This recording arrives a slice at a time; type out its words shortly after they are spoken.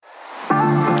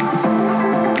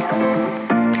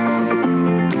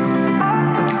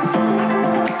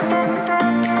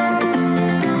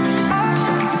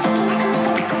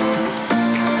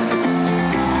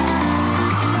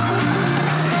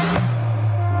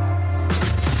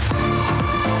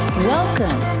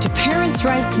Welcome to Parents'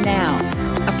 Rights Now,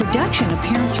 a production of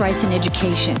Parents' Rights in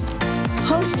Education,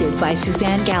 hosted by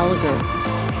Suzanne Gallagher.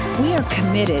 We are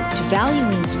committed to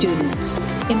valuing students,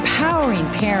 empowering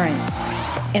parents,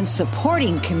 and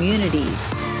supporting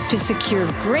communities to secure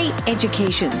great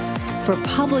educations for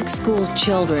public school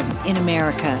children in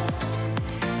America.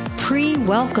 PRE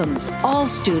welcomes all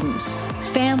students,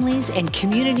 families, and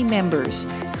community members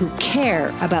who care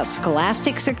about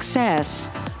scholastic success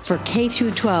for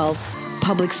K-12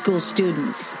 public school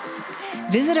students.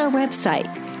 Visit our website,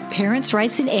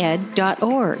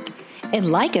 parentsrightsined.org,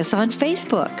 and like us on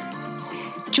Facebook.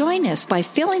 Join us by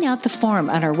filling out the form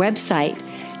on our website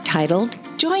titled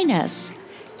Join Us.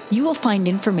 You will find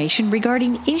information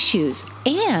regarding issues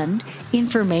and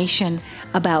information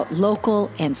about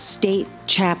local and state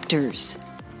chapters.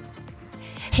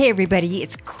 Hey everybody,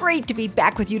 it's great to be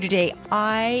back with you today.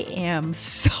 I am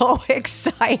so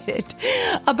excited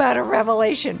about a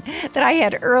revelation that I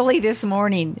had early this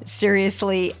morning.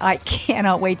 Seriously, I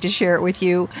cannot wait to share it with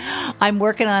you. I'm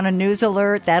working on a news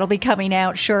alert that'll be coming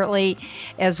out shortly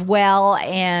as well.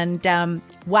 And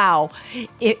wow,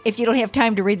 if you don't have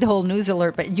time to read the whole news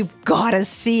alert, but you've got to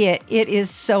see it. It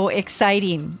is so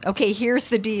exciting. Okay, here's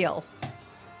the deal.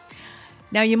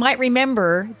 Now, you might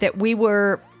remember that we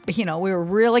were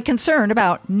really concerned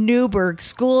about Newburgh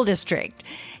School District,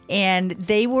 and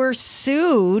they were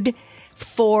sued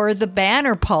for the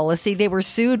banner policy. They were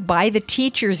sued by the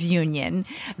teachers union,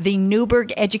 the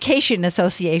Newburgh Education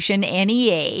Association,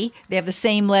 NEA. They have the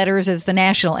same letters as the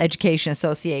National Education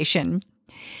Association.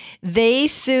 They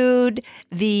sued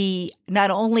not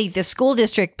only the school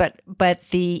district, but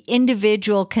the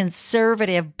individual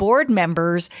conservative board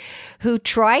members who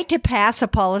tried to pass a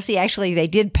policy. Actually, they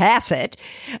did pass it,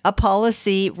 a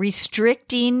policy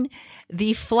restricting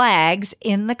the flags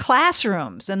in the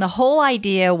classrooms. And the whole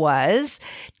idea was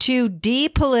to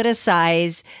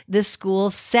depoliticize the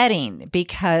school setting.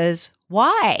 Because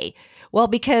why? Well,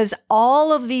 because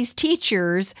all of these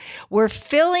teachers were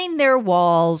filling their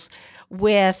walls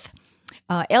with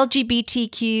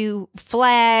LGBTQ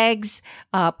flags,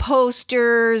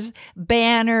 posters,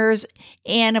 banners,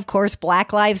 and of course,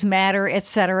 Black Lives Matter, et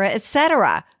cetera, et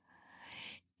cetera.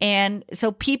 And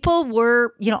so people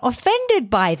were, offended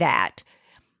by that.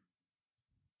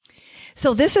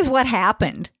 So this is what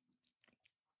happened.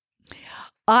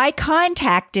 I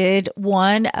contacted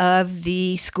one of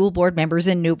the school board members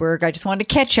in Newburgh. I just wanted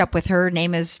to catch up with her. Her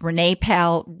name is Renee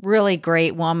Powell, really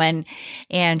great woman,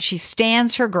 and she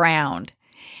stands her ground.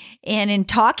 And in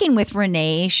talking with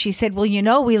Renee, she said,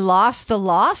 well, we lost the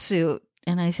lawsuit.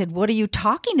 And I said, what are you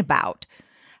talking about?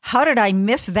 How did I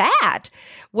miss that?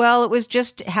 Well, it was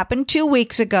just happened 2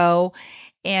 weeks ago.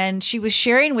 And she was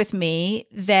sharing with me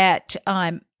that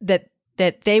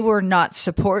that they were not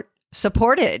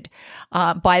supported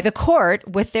by the court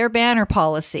with their banner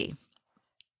policy.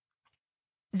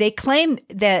 They claim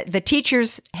that the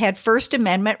teachers had First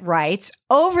Amendment rights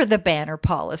over the banner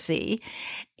policy,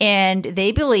 and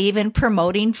they believe in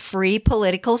promoting free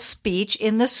political speech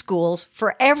in the schools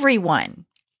for everyone.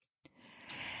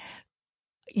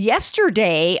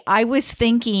 Yesterday, I was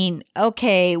thinking,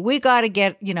 okay, we've got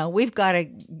to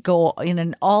go in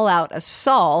an all-out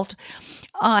assault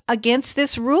against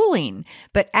this ruling.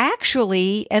 But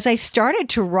actually, as I started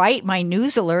to write my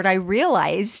news alert, I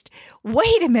realized,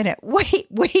 wait a minute,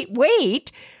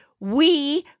 wait.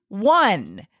 We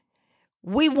won.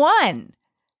 We won.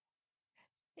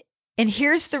 And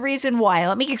here's the reason why.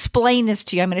 Let me explain this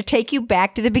to you. I'm going to take you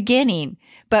back to the beginning,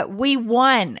 but we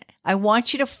won. I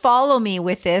want you to follow me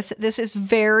with this. This is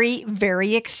very,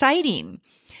 very exciting.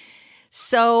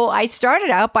 So I started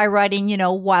out by writing,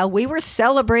 while we were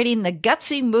celebrating the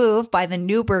gutsy move by the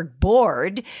Newburgh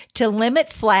board to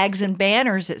limit flags and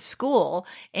banners at school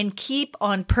and keep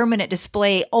on permanent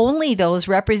display only those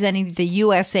representing the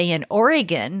USA and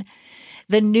Oregon,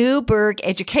 the Newburgh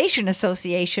Education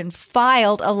Association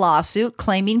filed a lawsuit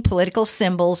claiming political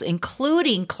symbols,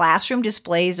 including classroom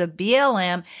displays of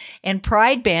BLM and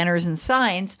pride banners and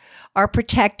signs, are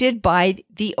protected by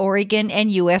the Oregon and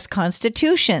U.S.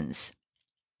 constitutions.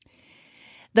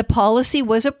 The policy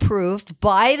was approved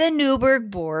by the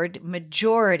Newburgh Board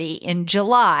majority in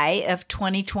July of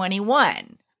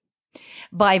 2021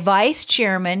 by Vice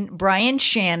Chairman Brian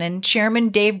Shannon, Chairman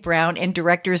Dave Brown, and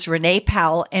Directors Renee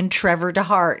Powell and Trevor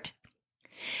DeHart.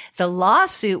 The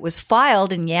lawsuit was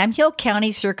filed in Yamhill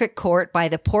County Circuit Court by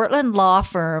the Portland law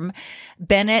firm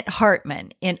Bennett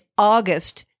Hartman in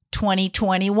August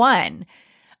 2021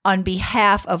 on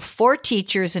behalf of 4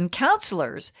 teachers and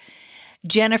counselors: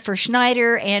 Jennifer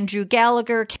Schneider, Andrew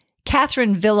Gallagher,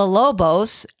 Catherine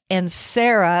Villalobos, and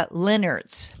Sarah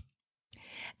Linnertz.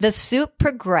 The suit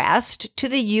progressed to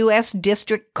the U.S.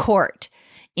 District Court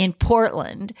in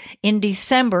Portland in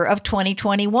December of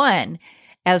 2021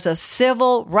 as a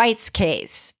civil rights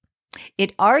case.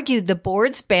 It argued the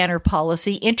board's banner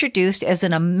policy, introduced as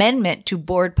an amendment to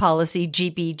board policy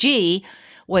GBG,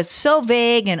 was so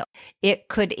vague and it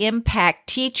could impact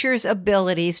teachers'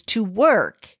 abilities to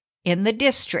work in the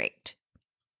district.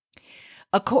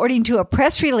 According to a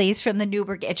press release from the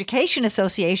Newburgh Education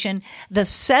Association, the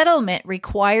settlement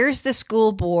requires the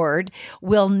school board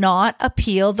will not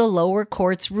appeal the lower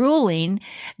court's ruling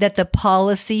that the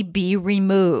policy be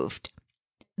removed.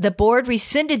 The board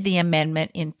rescinded the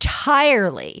amendment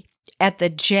entirely at the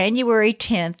January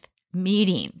 10th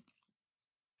meeting.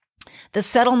 The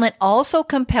settlement also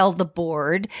compelled the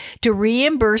board to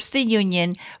reimburse the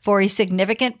union for a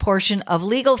significant portion of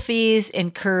legal fees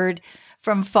incurred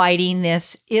from fighting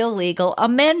this illegal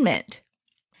amendment.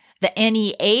 The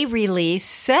NEA release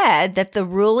said that the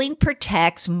ruling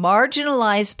protects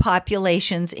marginalized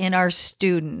populations in our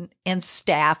student and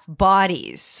staff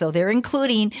bodies. So they're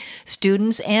including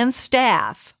students and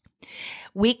staff.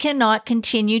 We cannot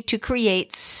continue to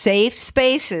create safe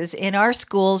spaces in our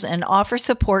schools and offer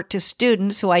support to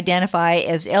students who identify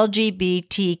as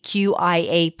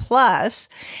LGBTQIA+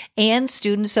 and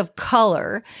students of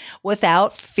color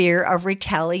without fear of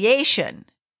retaliation.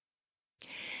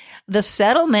 The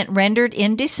settlement rendered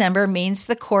in December means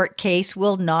the court case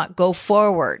will not go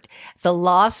forward. The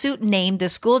lawsuit named the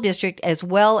school district as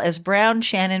well as Brown,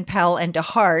 Shannon, Powell, and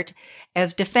DeHart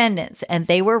as defendants, and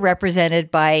they were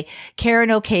represented by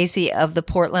Karen O'Casey of the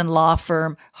Portland law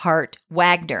firm Hart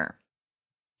Wagner.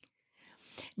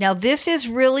 Now, this is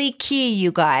really key,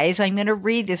 you guys. I'm going to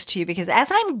read this to you because as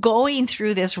I'm going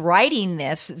through this, writing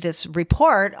this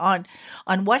report on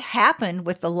what happened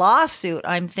with the lawsuit,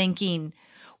 I'm thinking,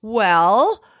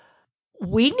 well,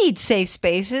 we need safe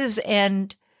spaces,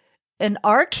 and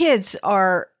our kids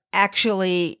are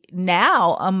actually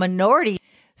now a minority.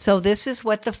 So this is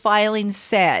what the filing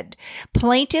said.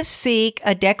 Plaintiffs seek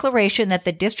a declaration that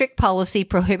the district policy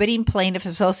prohibiting plaintiff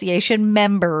association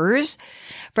members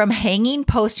from hanging,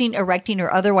 posting, erecting,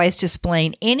 or otherwise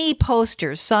displaying any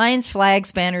posters, signs,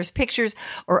 flags, banners, pictures,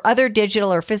 or other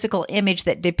digital or physical image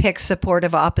that depicts support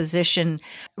of opposition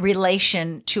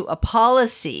relation to a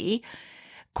policy,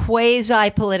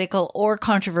 quasi-political, or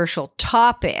controversial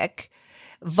topic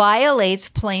violates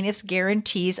plaintiffs'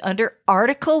 guarantees under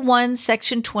Article 1,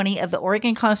 Section 20 of the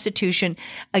Oregon Constitution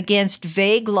against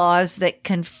vague laws that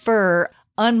confer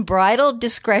unbridled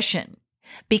discretion,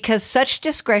 because such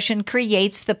discretion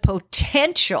creates the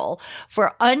potential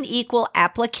for unequal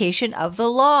application of the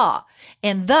law,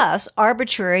 and thus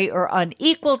arbitrary or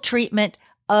unequal treatment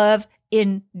of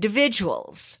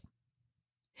individuals.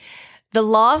 The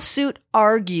lawsuit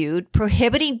argued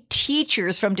prohibiting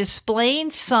teachers from displaying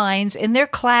signs in their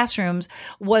classrooms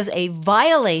was a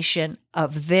violation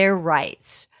of their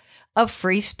rights of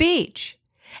free speech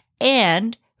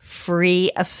and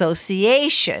free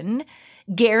association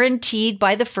guaranteed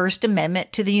by the First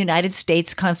Amendment to the United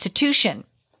States Constitution.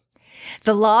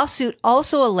 The lawsuit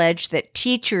also alleged that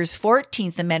teachers'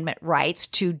 14th Amendment rights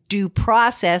to due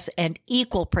process and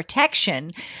equal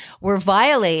protection were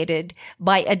violated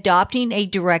by adopting a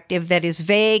directive that is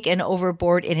vague and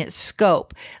overboard in its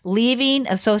scope, leaving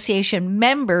association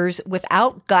members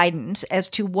without guidance as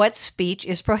to what speech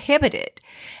is prohibited,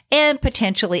 and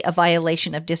potentially a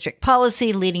violation of district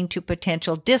policy leading to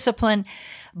potential discipline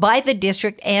by the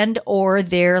district and or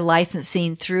their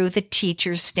licensing through the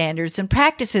Teachers Standards and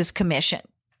Practices Commission.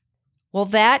 Well,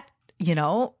 that,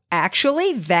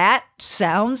 actually that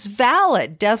sounds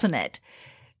valid, doesn't it?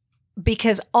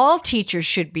 Because all teachers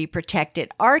should be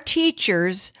protected. Our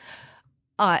teachers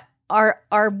are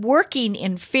working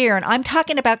in fear, and I'm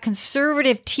talking about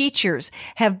conservative teachers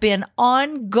have been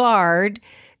on guard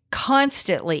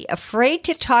constantly, afraid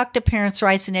to talk to parents'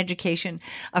 rights in education,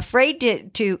 afraid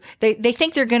they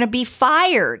think they're going to be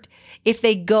fired if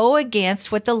they go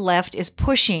against what the left is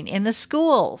pushing in the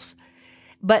schools.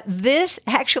 But this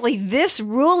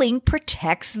ruling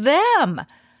protects them.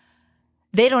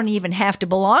 They don't even have to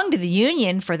belong to the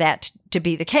union for that to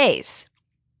be the case.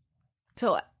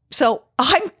 So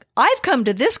I've come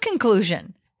to this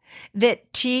conclusion that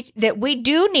we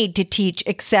do need to teach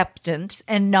acceptance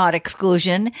and not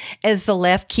exclusion, as the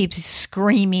left keeps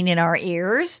screaming in our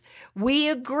ears. We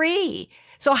agree.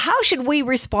 So how should we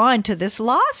respond to this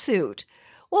lawsuit?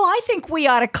 Well, I think we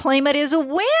ought to claim it as a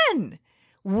win.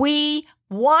 We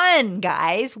won,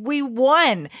 guys. We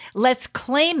won. Let's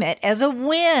claim it as a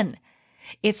win.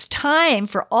 It's time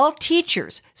for all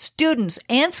teachers, students,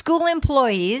 and school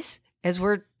employees, as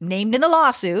we're named in the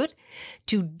lawsuit,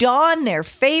 to don their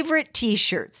favorite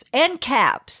t-shirts and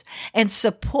caps and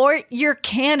support your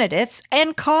candidates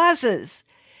and causes.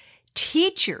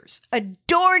 Teachers,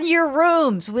 adorn your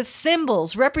rooms with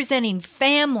symbols representing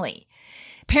family,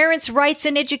 parents' rights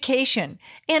in education,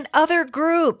 and other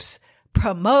groups.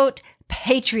 Promote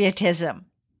patriotism.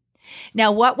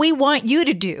 Now, what we want you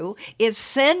to do is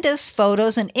send us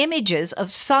photos and images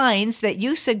of signs that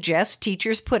you suggest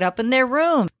teachers put up in their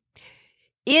room.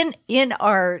 In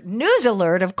our news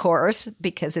alert, of course,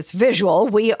 because it's visual,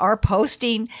 we are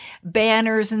posting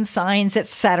banners and signs,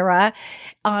 etc.,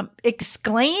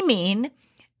 exclaiming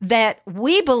that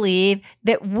we believe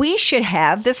that we should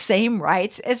have the same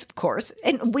rights as, of course,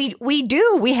 and we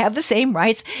do. We have the same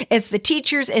rights as the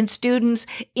teachers and students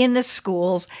in the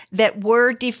schools that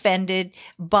were defended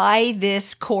by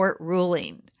this court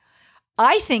ruling.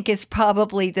 I think is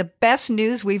probably the best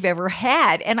news we've ever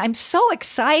had. And I'm so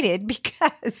excited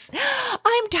because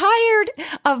I'm tired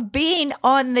of being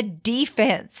on the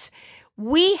defense.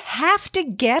 We have to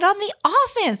get on the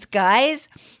offense, guys.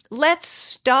 Let's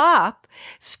stop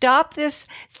this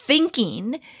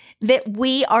thinking that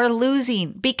we are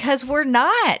losing, because we're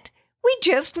not. We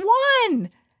just won.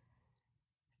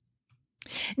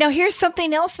 Now, here's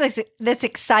something else that's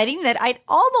exciting that I'd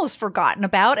almost forgotten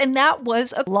about, and that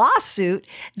was a lawsuit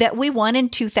that we won in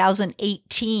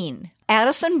 2018.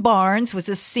 Addison Barnes was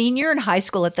a senior in high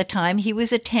school at the time. He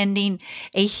was attending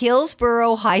a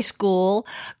Hillsborough high school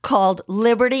called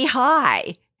Liberty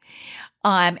High.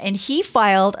 And he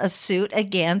filed a suit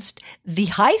against the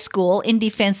high school in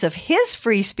defense of his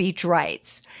free speech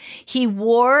rights. He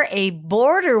wore a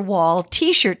border wall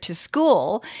t-shirt to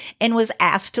school and was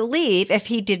asked to leave if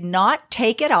he did not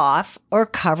take it off or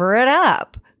cover it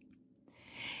up.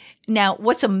 Now,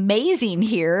 what's amazing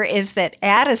here is that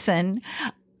Addison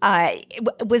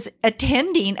was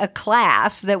attending a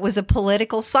class that was a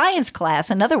political science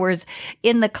class. In other words,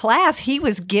 in the class, he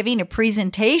was giving a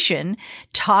presentation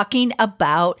talking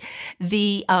about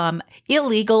the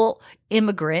illegal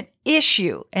immigrant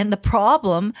issue and the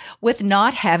problem with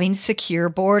not having secure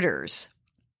borders.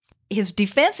 His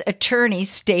defense attorney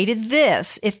stated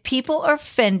this: if people are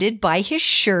offended by his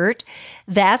shirt,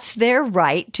 that's their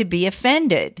right to be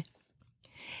offended.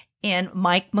 And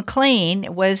Mike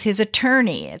McLean was his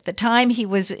attorney. At the time, he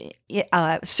was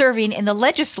serving in the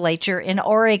legislature in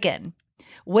Oregon.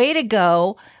 Way to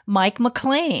go, Mike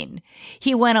McLean.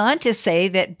 He went on to say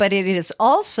that, but it is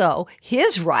also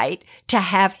his right to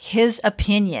have his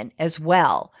opinion as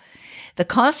well. The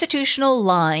constitutional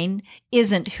line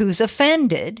isn't who's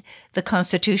offended. The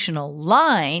constitutional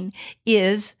line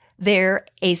is there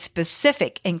a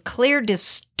specific and clear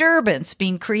disturbance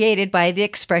being created by the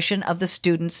expression of the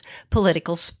student's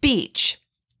political speech.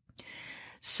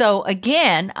 So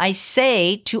again, I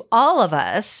say to all of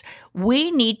us, we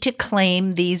need to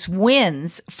claim these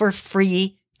wins for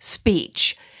free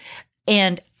speech.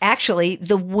 And actually,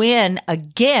 the win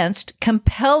against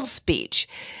compelled speech.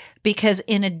 Because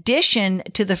in addition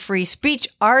to the free speech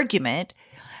argument,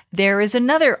 there is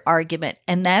another argument,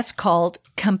 and that's called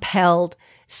compelled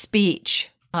speech.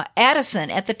 Addison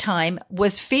at the time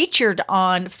was featured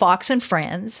on Fox and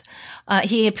Friends.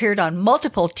 He appeared on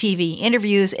multiple TV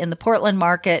interviews in the Portland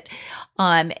market,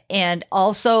 and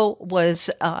also was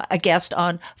a guest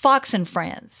on Fox and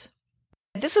Friends.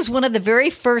 This is one of the very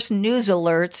first news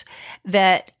alerts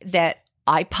that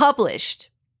I published.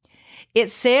 It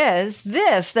says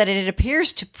this, that it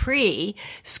appears to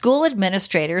school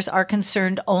administrators are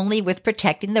concerned only with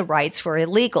protecting the rights for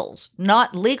illegals,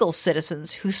 not legal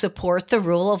citizens who support the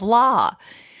rule of law.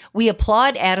 We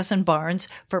applaud Addison Barnes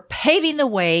for paving the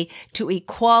way to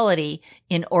equality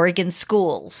in Oregon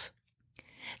schools.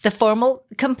 The formal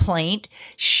complaint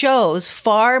shows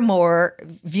far more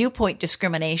viewpoint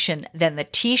discrimination than the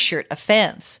T-shirt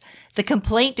offense. The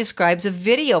complaint describes a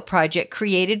video project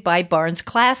created by Barnes'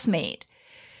 classmate.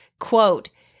 Quote,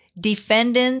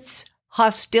 defendants'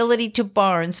 hostility to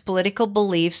Barnes' political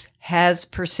beliefs has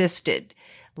persisted.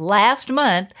 Last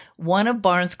month, one of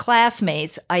Barnes'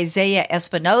 classmates, Isaiah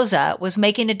Espinoza, was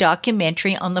making a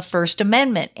documentary on the First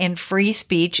Amendment and free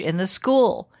speech in the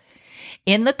school.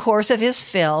 In the course of his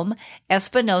film,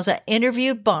 Espinoza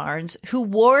interviewed Barnes, who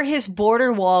wore his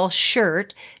border wall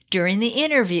shirt during the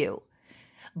interview.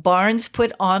 Barnes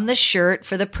put on the shirt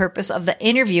for the purpose of the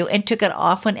interview and took it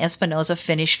off when Espinoza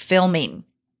finished filming.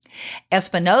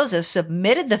 Espinoza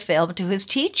submitted the film to his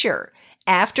teacher.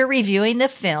 After reviewing the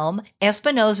film,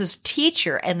 Espinoza's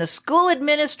teacher and the school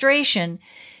administration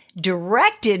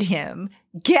directed him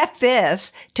get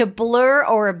this, to blur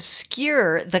or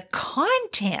obscure the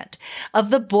content of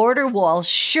the border wall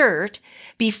shirt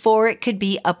before it could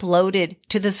be uploaded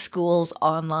to the school's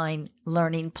online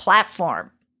learning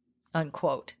platform,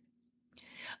 unquote.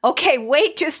 Okay,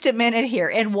 wait just a minute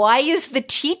here. And why is the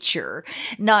teacher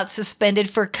not suspended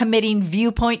for committing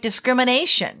viewpoint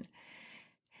discrimination?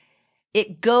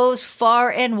 It goes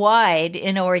far and wide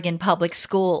in Oregon public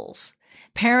schools.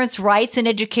 Parents' Rights in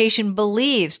Education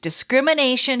believes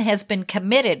discrimination has been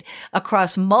committed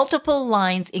across multiple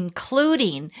lines,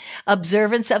 including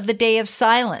observance of the Day of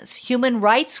Silence, Human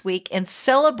Rights Week, and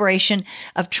celebration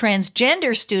of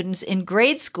transgender students in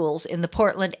grade schools in the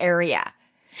Portland area.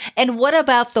 And what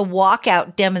about the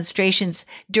walkout demonstrations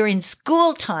during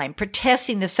school time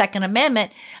protesting the Second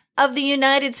Amendment of the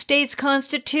United States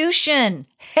Constitution?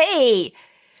 Hey!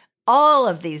 All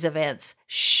of these events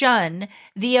shun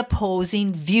the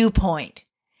opposing viewpoint.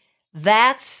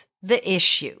 That's the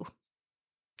issue.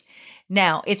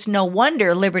 Now, it's no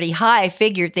wonder Liberty High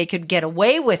figured they could get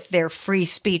away with their free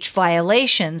speech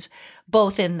violations,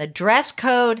 both in the dress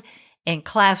code and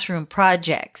classroom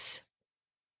projects.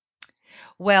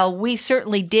 Well, we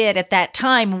certainly did at that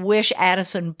time wish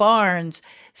Addison Barnes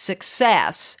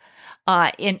success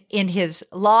in his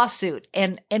lawsuit.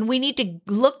 And we need to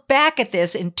look back at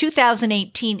this in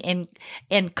 2018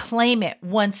 and claim it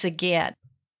once again.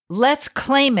 Let's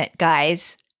claim it,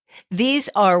 guys. These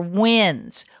are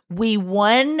wins. We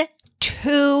won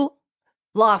 2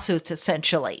 lawsuits,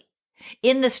 essentially,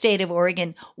 in the state of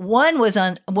Oregon. One was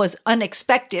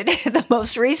unexpected. The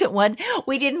most recent one,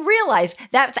 we didn't realize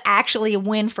that's actually a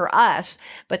win for us.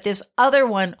 But this other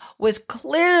one was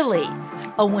clearly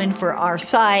a win for our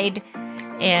side.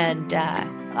 And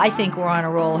I think we're on a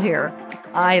roll here.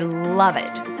 I love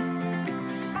it.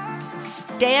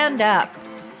 Stand up.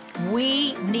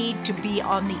 We need to be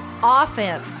on the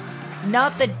offense,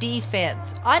 not the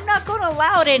defense. I'm not going to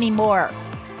allow it anymore.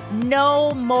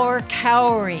 No more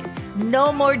cowering.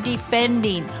 No more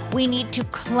defending. We need to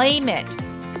claim it.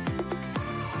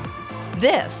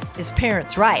 This is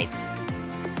Parents' Rights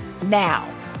Now.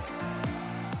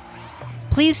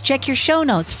 Please check your show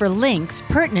notes for links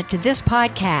pertinent to this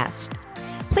podcast.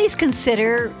 Please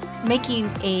consider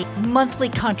making a monthly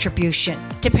contribution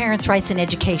to Parents' Rights in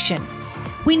Education.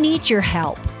 We need your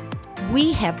help.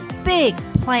 We have big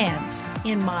plans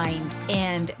in mind,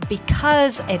 and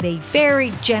because of a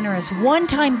very generous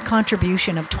one-time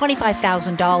contribution of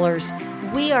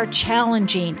 $25,000, we are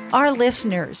challenging our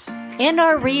listeners and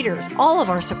our readers, all of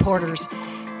our supporters,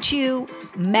 to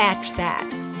match that.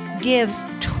 Gives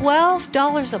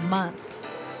 $12 a month.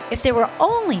 If there were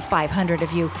only 500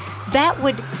 of you, that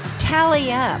would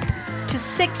tally up to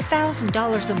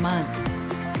 $6,000 a month,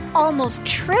 almost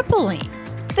tripling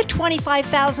the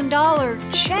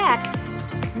 $25,000 check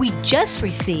we just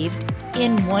received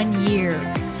in 1 year.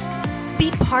 Be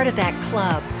part of that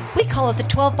club. We call it the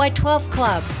 12 by 12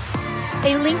 Club.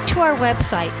 A link to our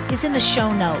website is in the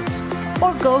show notes,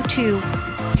 or go to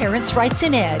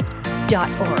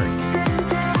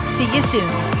parentsrightsined.org. See you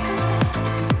soon.